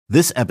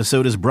This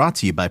episode is brought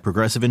to you by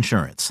Progressive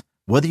Insurance.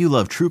 Whether you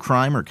love true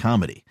crime or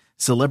comedy,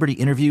 celebrity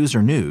interviews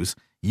or news,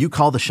 you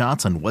call the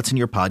shots on what's in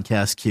your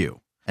podcast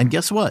queue. And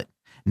guess what?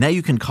 Now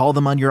you can call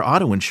them on your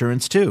auto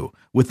insurance too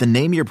with the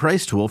Name Your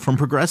Price tool from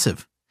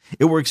Progressive.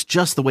 It works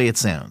just the way it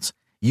sounds.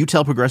 You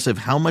tell Progressive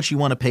how much you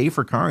want to pay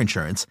for car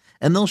insurance,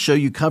 and they'll show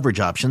you coverage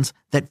options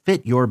that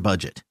fit your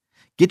budget.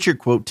 Get your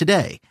quote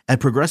today at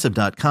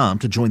Progressive.com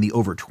to join the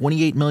over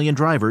 28 million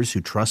drivers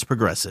who trust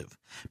Progressive.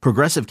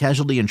 Progressive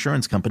Casualty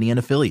Insurance Company and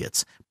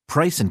Affiliates.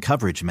 Price and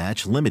coverage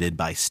match limited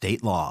by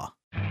state law.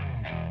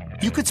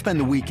 You could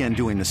spend the weekend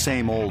doing the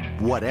same old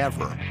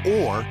whatever,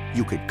 or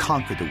you could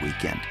conquer the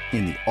weekend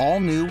in the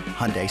all-new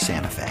Hyundai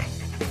Santa Fe.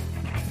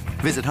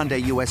 Visit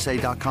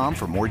HyundaiUSA.com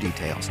for more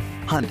details.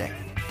 Hyundai,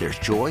 there's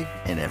joy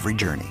in every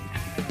journey.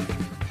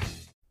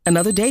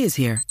 Another day is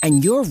here,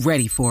 and you're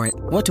ready for it.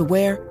 What to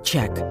wear?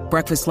 Check.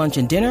 Breakfast, lunch,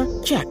 and dinner?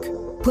 Check.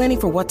 Planning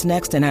for what's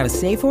next and how to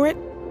save for it?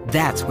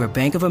 That's where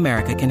Bank of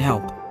America can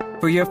help.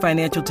 For your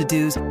financial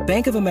to-dos,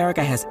 Bank of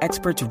America has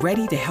experts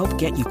ready to help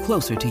get you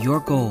closer to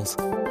your goals.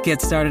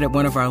 Get started at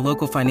one of our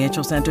local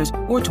financial centers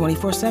or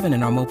 24/7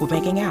 in our mobile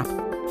banking app.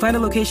 Find a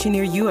location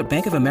near you at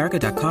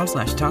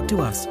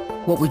bankofamerica.com/talktous.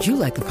 What would you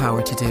like the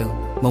power to do?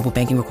 Mobile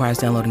banking requires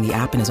downloading the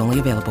app and is only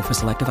available for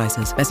select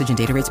devices. Message and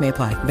data rates may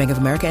apply. Bank of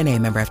America N.A.,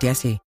 member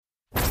FDIC.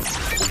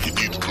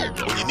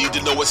 When you need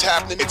to know what's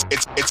happening,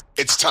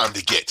 it's time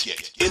to get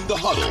in the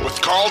huddle with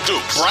Carl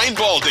Dukes, Brian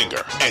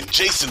Baldinger, and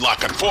Jason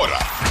LaCanfora.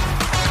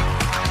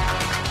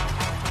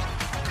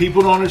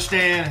 People don't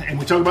understand, and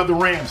we talk about the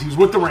Rams. He was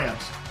with the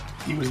Rams.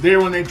 He was there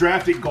when they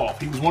drafted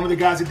Goff. He was one of the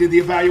guys that did the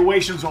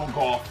evaluations on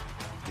Goff.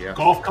 Yeah.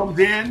 Goff comes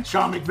in,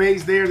 Sean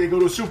McVay's there, they go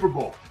to a Super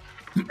Bowl.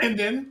 And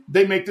then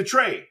they make the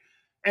trade.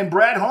 And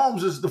Brad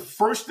Holmes is the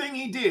first thing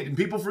he did, and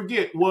people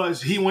forget,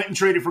 was he went and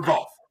traded for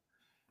Goff.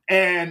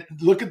 And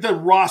look at the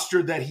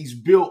roster that he's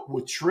built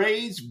with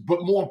trades,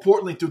 but more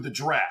importantly through the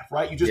draft,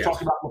 right? You just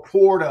talked about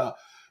Laporta.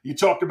 You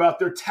talked about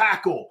their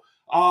tackle.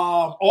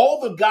 All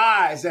the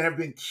guys that have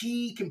been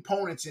key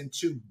components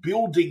into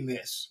building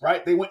this,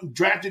 right? They went and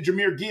drafted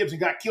Jahmyr Gibbs and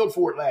got killed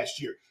for it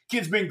last year.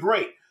 Kid's been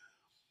great.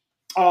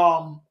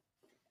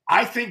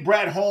 I think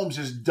Brad Holmes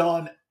has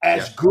done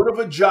as good of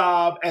a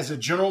job as a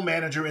general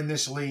manager in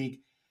this league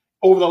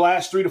over the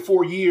last 3 to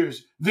 4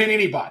 years than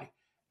anybody.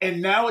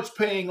 And now it's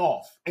paying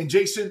off. And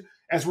Jason,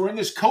 as we're in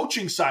this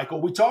coaching cycle,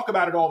 we talk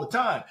about it all the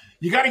time.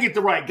 You got to get the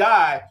right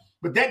guy,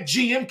 but that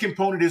GM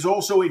component is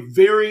also a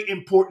very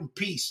important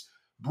piece.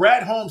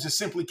 Brad Holmes has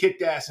simply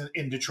kicked ass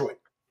in Detroit.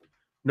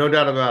 No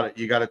doubt about it.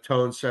 You got a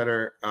tone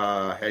setter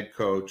head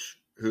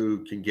coach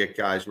who can get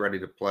guys ready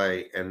to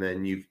play. And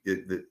then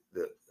the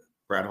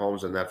Brad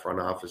Holmes and that front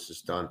office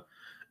has done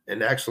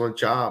an excellent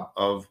job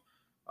of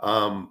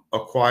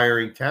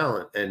acquiring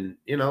talent. And,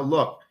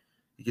 look,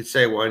 you could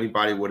say, well,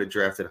 anybody would have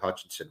drafted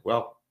Hutchinson.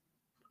 Well,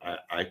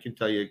 I can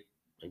tell you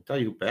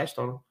who passed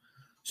on him.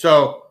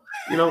 So,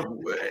 you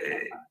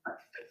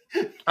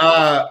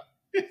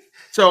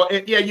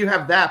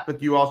have that,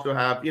 but you also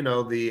have,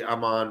 the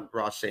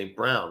Amon-Ra St.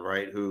 Brown,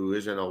 right, who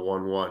isn't a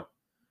 1-1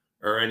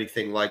 or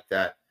anything like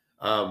that.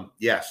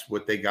 Yes,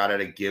 what they got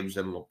out of Gibbs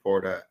and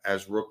Laporta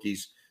as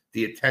rookies,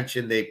 the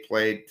attention they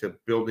played to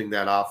building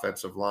that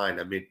offensive line.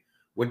 I mean,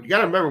 you got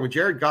to remember, when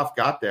Jared Goff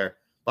got there,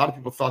 a lot of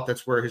people thought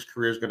that's where his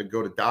career is going to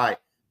go to die,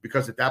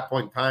 because at that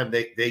point in time,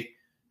 they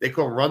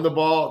couldn't run the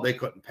ball. They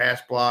couldn't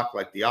pass block.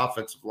 Like, the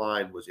offensive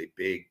line was a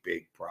big,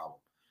 big problem.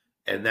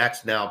 And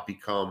that's now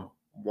become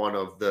one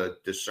of the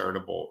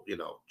discernible,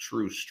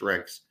 true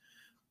strengths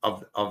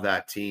of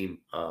that team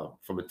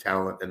from a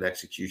talent and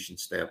execution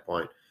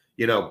standpoint.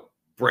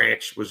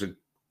 Branch was an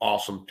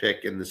awesome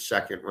pick in the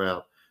second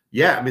round.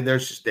 Yeah, I mean,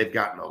 they've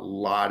gotten a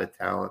lot of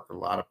talent, a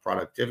lot of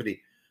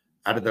productivity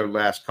out of their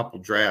last couple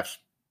drafts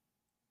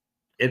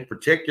in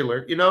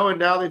particular, and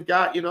now they've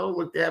got,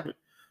 look, they have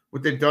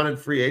what they've done in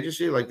free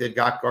agency. Like, they've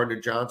got Gardner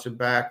Johnson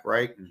back,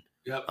 right? And,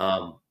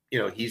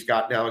 he's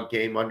got now a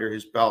game under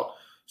his belt.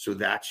 So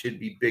that should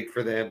be big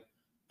for them.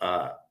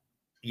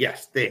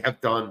 Yes, they've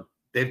done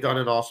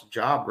an awesome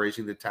job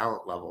raising the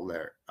talent level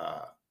there.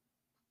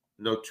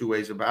 No two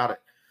ways about it.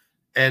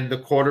 And the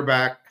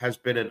quarterback has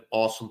been an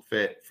awesome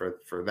fit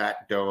for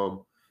that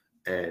dome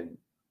and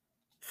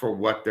for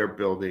what they're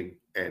building.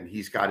 And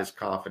he's got his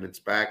confidence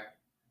back.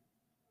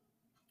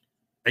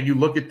 And you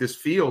look at this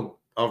field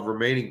of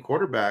remaining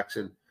quarterbacks,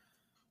 and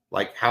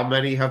like, how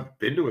many have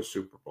been to a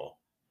Super Bowl?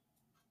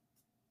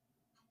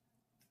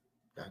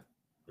 Not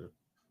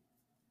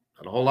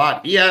a whole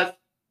lot. He has.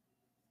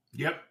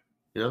 Yep.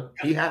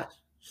 He has.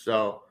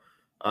 So,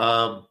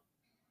 and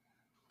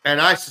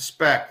I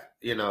suspect,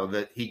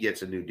 that he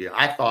gets a new deal.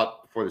 I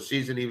thought before the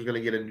season he was going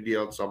to get a new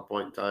deal at some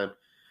point in time.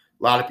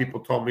 A lot of people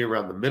told me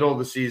around the middle of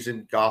the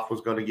season Goff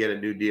was going to get a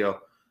new deal.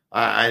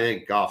 I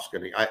think Goff's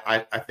going to.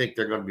 I think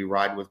they're going to be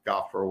riding with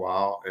Goff for a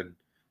while, and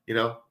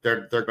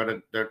they're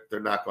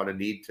not going to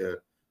need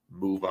to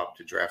move up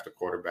to draft a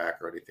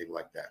quarterback or anything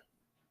like that.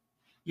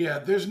 Yeah,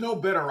 there's no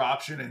better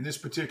option in this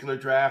particular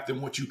draft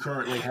than what you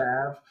currently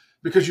have,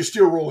 because you're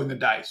still rolling the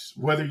dice,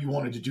 whether you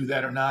wanted to do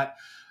that or not.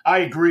 I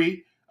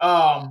agree.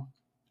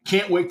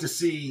 can't wait to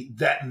see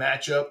that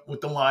matchup with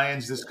the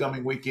Lions this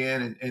coming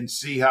weekend and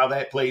see how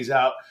that plays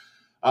out.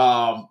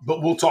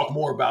 But we'll talk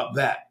more about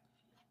that.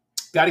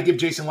 Got to give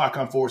Jason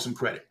Lock-On-4 some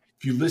credit.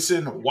 If you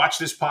listen or watch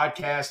this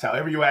podcast,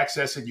 however you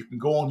access it, you can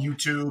go on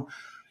YouTube,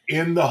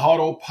 In the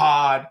Huddle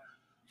Pod,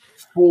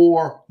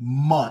 for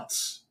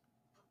months.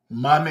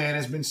 My man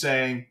has been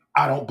saying,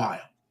 I don't buy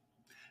him.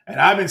 And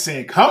I've been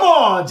saying, come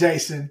on,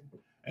 Jason.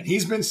 And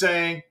he's been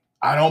saying,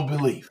 I don't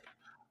believe.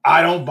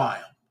 I don't buy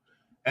him.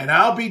 And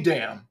I'll be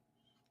damned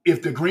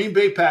if the Green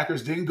Bay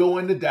Packers didn't go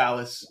into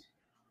Dallas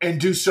and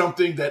do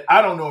something that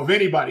I don't know if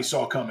anybody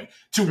saw coming.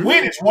 To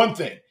win is one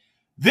thing.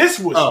 This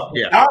was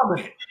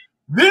dominant.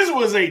 This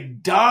was a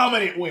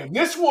dominant win.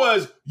 This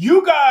was,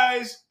 you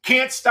guys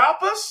can't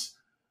stop us.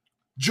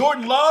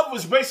 Jordan Love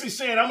was basically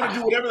saying, I'm going to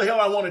do whatever the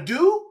hell I want to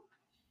do.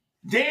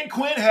 Dan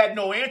Quinn had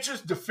no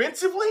answers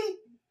defensively.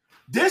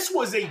 This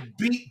was a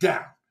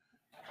beatdown.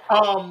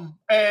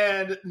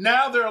 And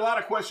now there are a lot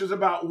of questions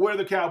about where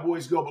the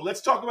Cowboys go. But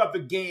let's talk about the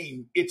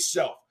game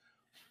itself.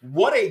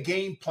 What a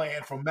game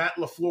plan from Matt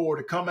LaFleur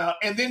to come out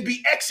and then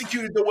be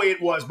executed the way it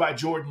was by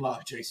Jordan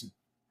Love, Jason.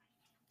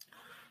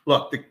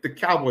 Look, the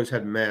Cowboys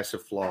had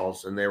massive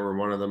flaws, and they were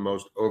one of the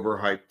most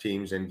overhyped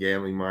teams in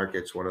gambling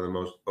markets, one of the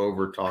most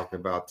over-talked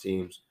about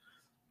teams.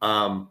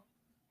 One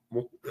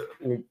of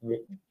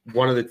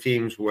the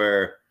teams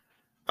where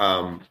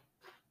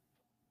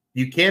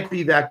you can't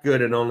be that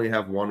good and only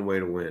have one way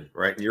to win,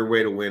 right? And your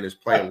way to win is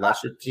play a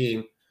lesser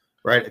team,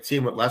 right? A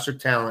team with lesser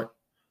talent,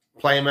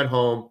 play them at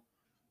home,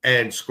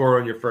 and score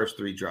on your first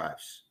 3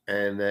 drives.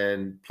 And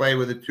then play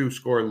with a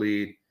 2-score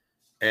lead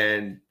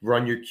and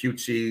run your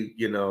cutesy,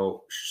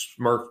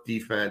 Smurf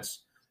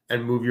defense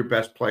and move your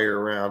best player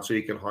around so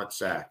you can hunt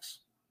sacks,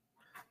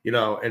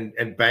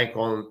 and bank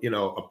on,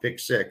 a pick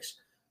 6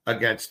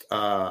 against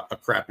a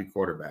crappy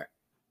quarterback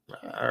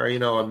or,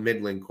 a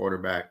middling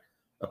quarterback,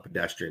 a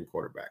pedestrian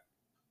quarterback.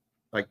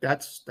 Like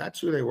that's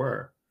who they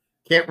were.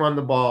 Can't run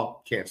the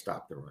ball, can't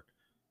stop the run.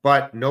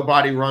 But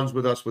nobody runs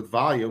with us with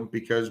volume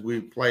because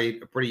we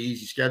played a pretty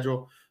easy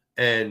schedule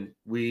and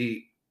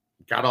we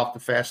got off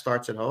the fast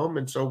starts at home.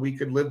 And so we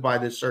could live by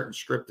this certain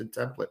scripted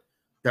template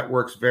that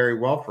works very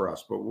well for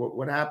us. But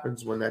what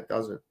happens when that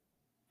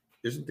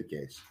isn't the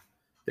case?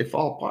 They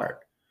fall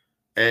apart.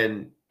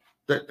 And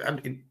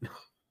to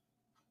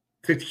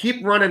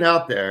keep running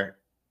out there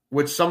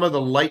with some of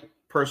the light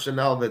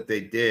personnel that they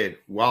did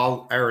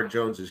while Aaron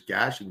Jones is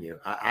gashing you,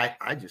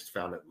 I just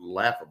found it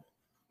laughable.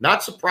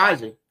 Not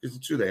surprising because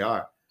it's who they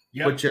are,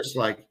 but just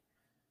like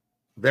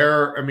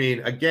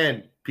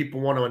again, people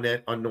want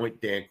to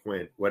anoint Dan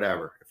Quinn,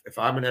 whatever. If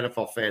I'm an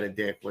NFL fan and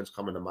Dan Quinn's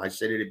coming to my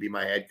city to be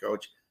my head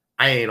coach,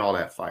 I ain't all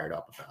that fired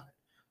up about it.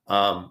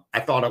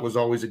 I thought it was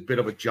always a bit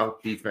of a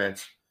junk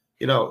defense.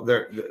 A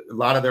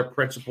lot of their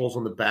principles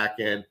on the back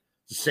end,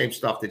 the same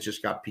stuff that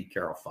just got Pete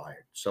Carroll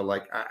fired. So,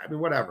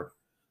 whatever.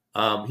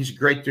 He's a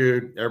great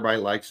dude. Everybody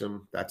likes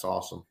him. That's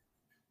awesome.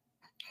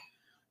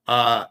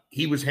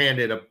 He was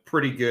handed a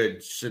pretty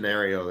good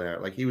scenario there.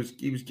 Like he was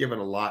given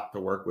a lot to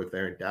work with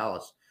there in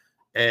Dallas,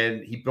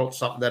 and he built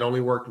something that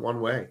only worked one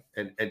way.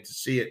 And to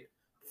see it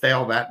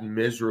fail that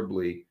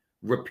miserably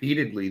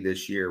repeatedly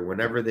this year,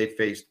 whenever they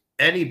faced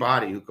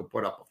anybody who could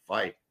put up a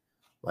fight,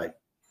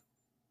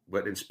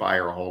 would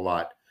inspire a whole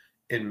lot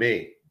in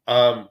me.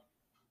 I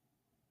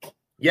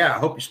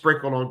hope you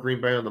sprinkled on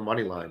Green Bay on the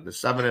money line. The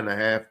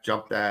 7.5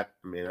 jumped that.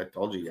 I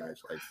told you guys,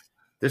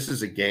 this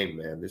is a game,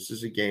 man. This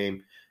is a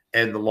game.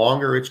 And the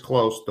longer it's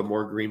close, the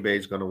more Green Bay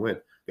is going to win.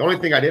 The only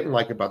thing I didn't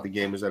like about the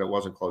game is that it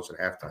wasn't close at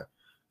halftime,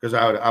 because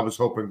I was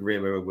hoping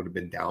Green Bay would have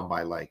been down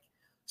by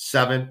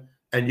 7,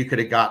 and you could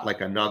have got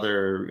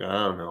another,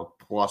 I don't know,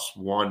 plus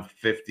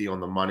 150 on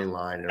the money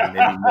line and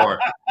maybe more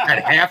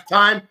at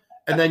halftime,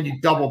 and then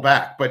you double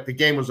back. But the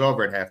game was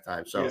over at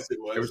halftime, so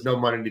there was no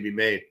money to be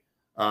made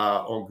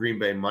on Green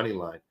Bay money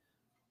line.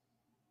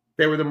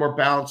 They were the more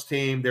balanced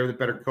team. They were the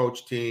better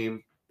coach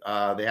team.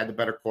 They had the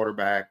better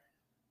quarterback.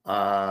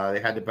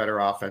 They had the better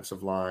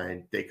offensive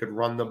line. They could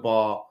run the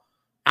ball.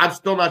 I'm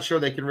still not sure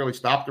they can really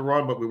stop the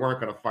run, but we weren't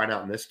going to find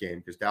out in this game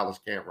because Dallas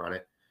can't run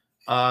it.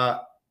 And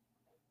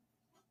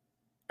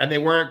they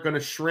weren't going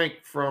to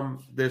shrink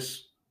from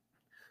this.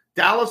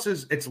 Dallas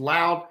it's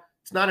loud.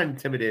 It's not an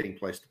intimidating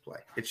place to play.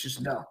 It's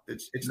just not.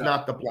 It's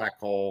not the black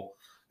hole.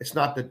 It's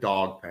not the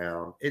dog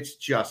pound. It's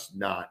just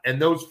not.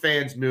 And those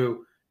fans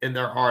knew in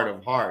their heart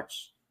of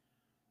hearts,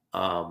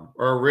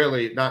 or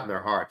really not in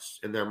their hearts,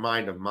 in their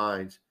mind of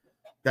minds,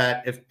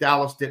 that if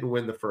Dallas didn't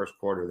win the first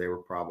quarter, they were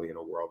probably in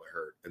a world of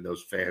hurt. And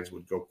those fans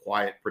would go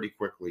quiet pretty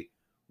quickly,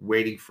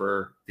 waiting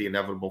for the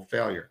inevitable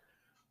failure.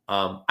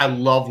 I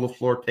love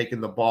LaFleur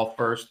taking the ball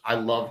first. I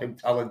love him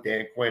telling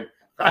Dan Quinn,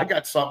 I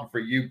got something for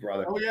you,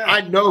 brother. Oh, yeah.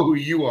 I know who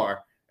you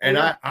are. And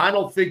I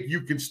don't think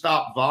you can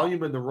stop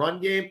volume in the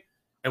run game.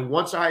 And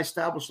once I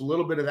establish a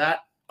little bit of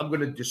that, I'm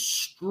going to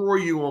destroy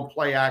you on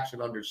play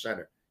action under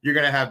center. You're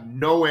going to have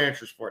no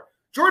answers for it.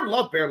 Jordan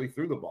Love barely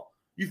threw the ball.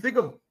 You think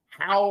of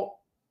how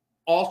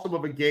awesome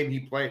of a game he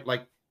played.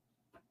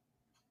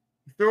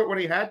 He threw it when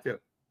he had to.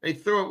 And he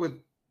threw it with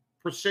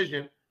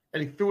precision,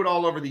 and he threw it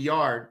all over the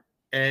yard.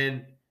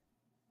 And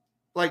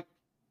like,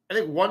 I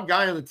think one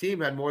guy on the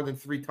team had more than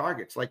 3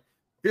 targets. Like,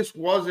 this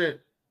wasn't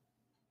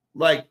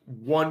like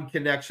one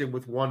connection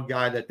with one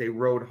guy that they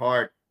rode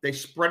hard. They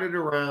spread it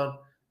around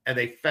and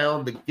they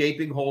found the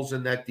gaping holes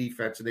in that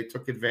defense, and they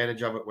took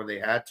advantage of it when they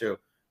had to.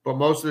 But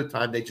most of the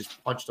time, they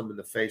just punched them in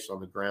the face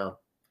on the ground.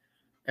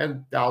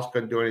 And Dallas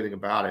couldn't do anything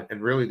about it.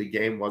 And really, the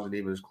game wasn't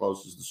even as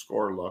close as the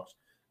score looks,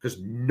 because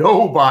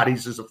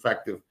nobody's as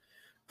effective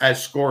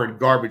as scoring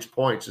garbage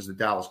points as the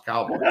Dallas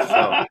Cowboys.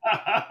 So,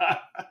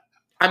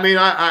 I mean,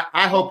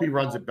 I hope he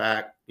runs it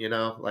back.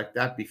 Like,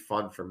 that'd be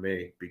fun for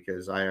me,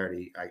 because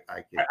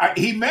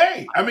he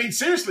may. I mean,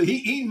 seriously,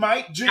 he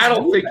might just. I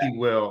don't think he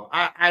will.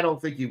 I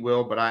don't think he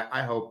will, but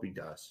I hope he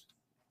does,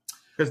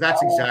 because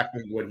that's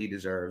exactly what he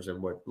deserves, and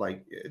what,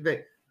 like,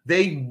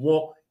 they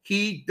won't.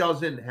 He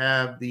doesn't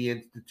have the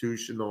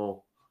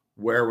institutional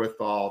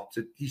wherewithal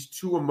to. He's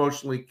too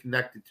emotionally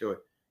connected to it.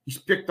 He's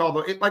picked all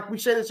the. Like we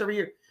say this every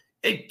year.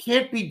 It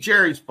can't be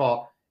Jerry's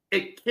fault.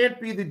 It can't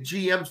be the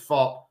GM's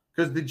fault,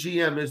 because the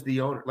GM is the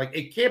owner. Like,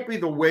 it can't be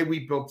the way we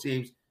build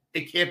teams.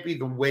 It can't be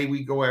the way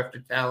we go after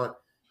talent.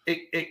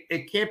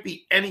 It can't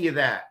be any of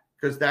that,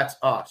 because that's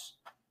us.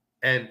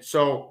 And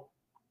so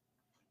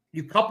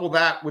you couple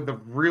that with a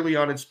really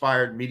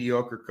uninspired,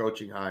 mediocre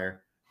coaching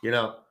hire,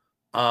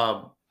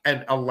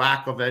 and a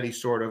lack of any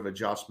sort of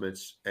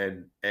adjustments,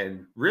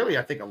 and really,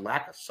 I think, a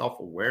lack of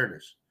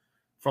self-awareness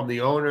from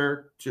the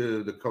owner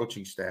to the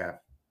coaching staff,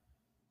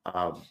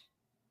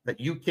 that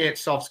you can't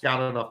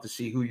self-scout enough to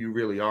see who you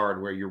really are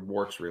and where your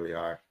warts really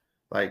are.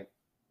 Like,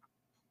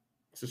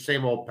 it's the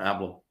same old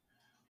Pablo.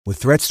 With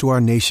threats to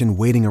our nation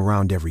waiting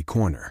around every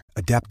corner,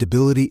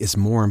 adaptability is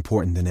more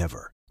important than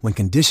ever. When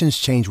conditions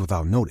change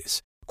without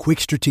notice, quick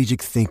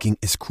strategic thinking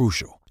is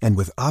crucial. And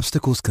with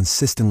obstacles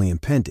consistently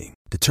impending,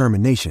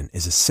 determination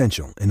is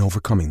essential in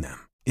overcoming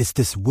them. It's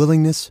this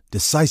willingness,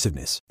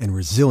 decisiveness, and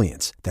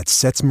resilience that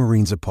sets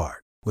Marines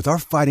apart. With our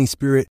fighting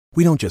spirit,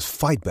 we don't just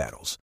fight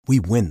battles, we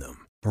win them.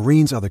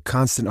 Marines are the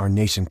constant our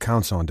nation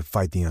counts on to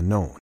fight the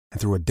unknown. And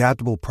through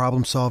adaptable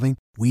problem solving,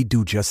 we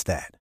do just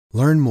that.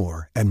 Learn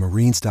more at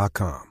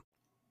Marines.com.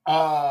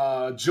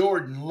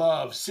 Jordan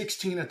Love,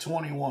 16 of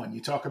 21.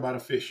 You talk about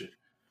efficient.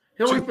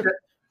 Come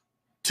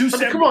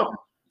on.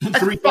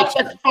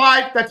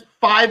 That's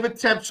 5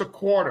 attempts a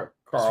quarter,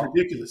 Carl. It's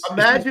ridiculous.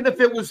 Imagine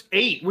if it was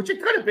 8, which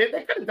it could have been.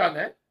 They could have done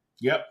that.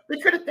 Yep. They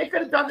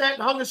could have done that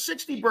and hung a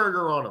 60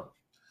 burger on him.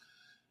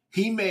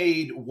 He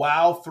made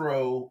wow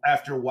throw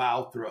after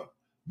wow throw.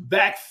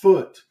 Back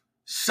foot,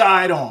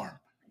 sidearm,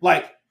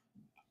 like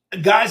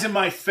guys in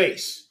my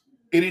face.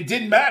 And it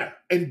didn't matter.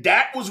 And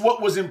that was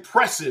what was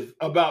impressive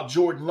about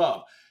Jordan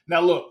Love.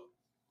 Now, look,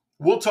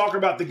 we'll talk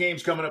about the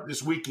games coming up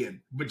this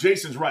weekend, but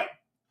Jason's right.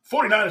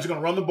 49ers are going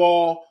to run the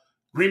ball.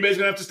 Green Bay's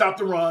going to have to stop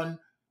the run.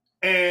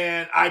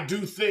 And I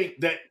do think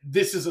that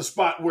this is a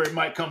spot where it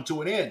might come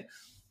to an end.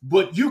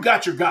 But you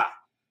got your guy.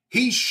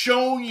 He's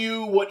shown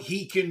you what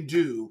he can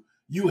do.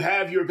 You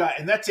have your guy.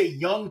 And that's a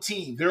young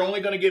team. They're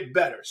only going to get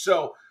better.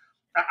 So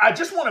I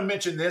just want to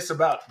mention this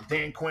about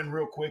Dan Quinn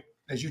real quick,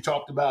 as you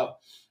talked about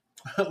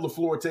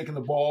LaFleur taking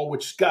the ball,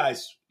 which,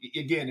 guys,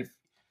 again, if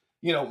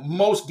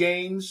most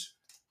games,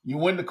 you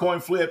win the coin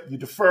flip, you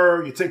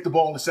defer, you take the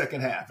ball in the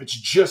second half. It's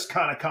just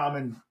kind of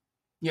common,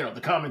 the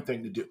common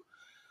thing to do.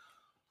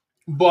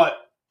 But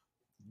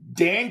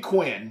Dan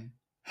Quinn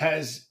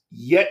has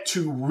yet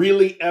to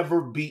really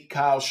ever beat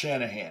Kyle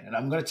Shanahan. And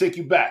I'm going to take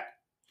you back.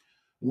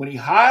 When he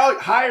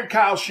hired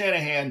Kyle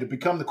Shanahan to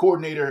become the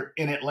coordinator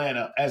in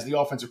Atlanta as the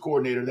offensive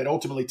coordinator that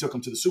ultimately took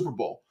him to the Super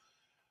Bowl,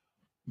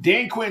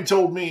 Dan Quinn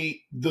told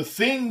me the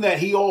thing that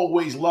he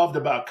always loved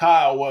about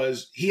Kyle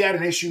was he had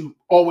an issue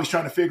always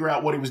trying to figure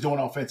out what he was doing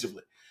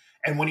offensively.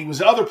 And when he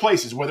was other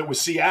places, whether it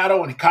was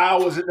Seattle and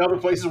Kyle was in other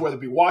places, whether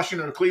it be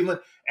Washington or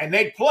Cleveland, and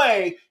they'd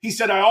play, he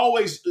said, I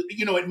always,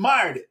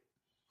 admired it.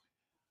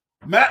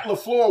 Matt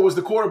LaFleur was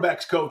the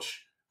quarterback's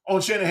coach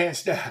on Shanahan's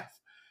staff.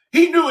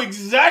 He knew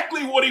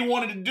exactly what he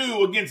wanted to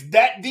do against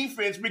that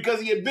defense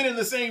because he had been in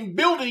the same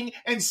building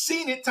and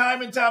seen it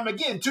time and time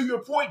again. To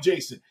your point,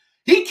 Jason,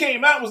 he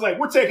came out and was like,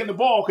 we're taking the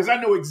ball because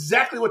I know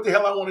exactly what the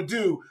hell I want to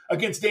do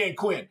against Dan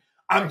Quinn.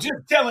 I'm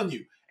just telling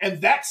you.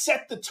 And that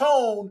set the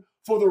tone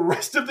for the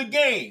rest of the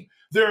game.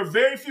 There are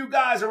very few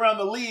guys around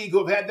the league who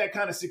have had that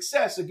kind of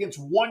success against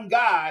one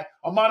guy,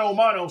 a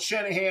mano,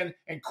 Shanahan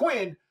and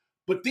Quinn.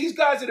 But these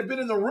guys that have been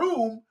in the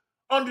room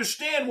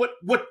understand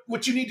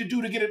what you need to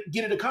do to get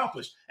it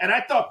accomplished. And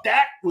I thought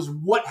that was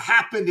what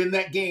happened in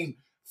that game.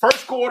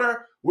 First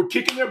quarter, we're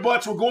kicking their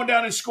butts, we're going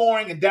down and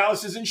scoring, and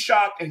Dallas is in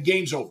shock, and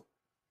game's over.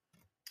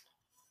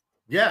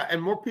 Yeah,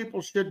 and more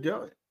people should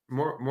do it.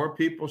 More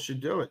people should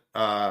do it.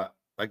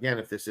 Again,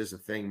 if this is a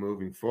thing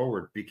moving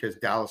forward, because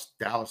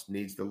Dallas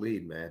needs the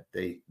lead, man.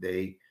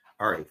 They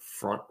are a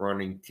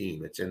front-running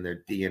team. It's in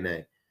their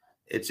DNA.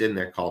 It's in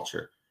their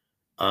culture.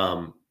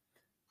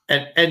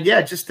 And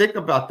yeah, just think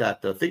about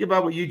that, though. Think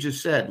about what you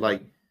just said.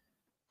 Like,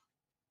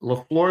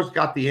 LaFleur's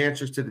got the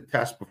answers to the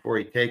test before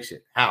he takes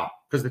it. How?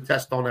 Because the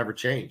tests don't ever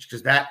change.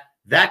 Because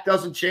that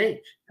doesn't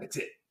change. That's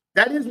it.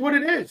 That is what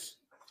it is.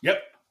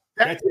 Yep.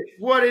 That's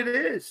what it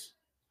is.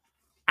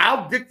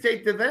 I'll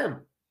dictate to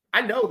them.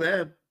 I know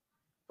them.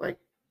 Like,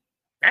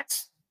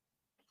 that's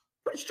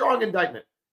a pretty strong indictment.